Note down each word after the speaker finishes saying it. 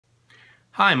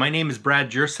Hi, my name is Brad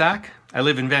Jersak. I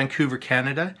live in Vancouver,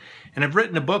 Canada, and I've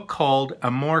written a book called A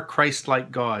More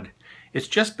Christ-Like God. It's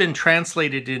just been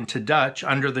translated into Dutch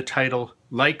under the title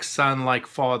Like Son, Like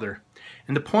Father.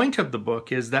 And the point of the book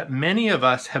is that many of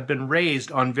us have been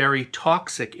raised on very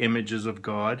toxic images of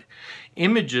God,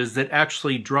 images that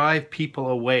actually drive people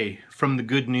away from the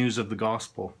good news of the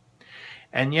gospel.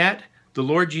 And yet, the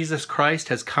Lord Jesus Christ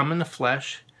has come in the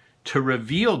flesh to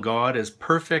reveal God as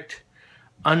perfect,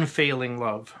 unfailing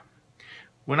love.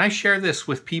 When I share this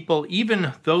with people,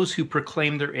 even those who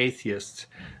proclaim they're atheists,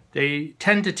 they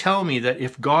tend to tell me that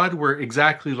if God were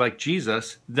exactly like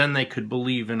Jesus, then they could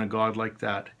believe in a God like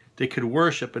that. They could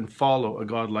worship and follow a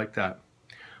God like that.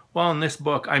 Well, in this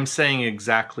book, I'm saying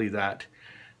exactly that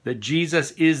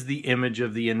Jesus is the image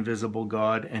of the invisible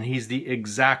God, and he's the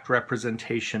exact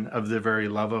representation of the very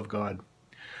love of God.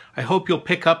 I hope you'll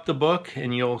pick up the book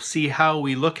and you'll see how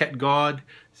we look at God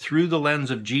through the lens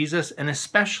of Jesus, and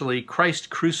especially Christ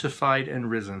crucified and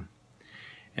risen.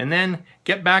 And then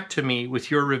get back to me with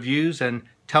your reviews and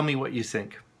tell me what you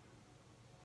think.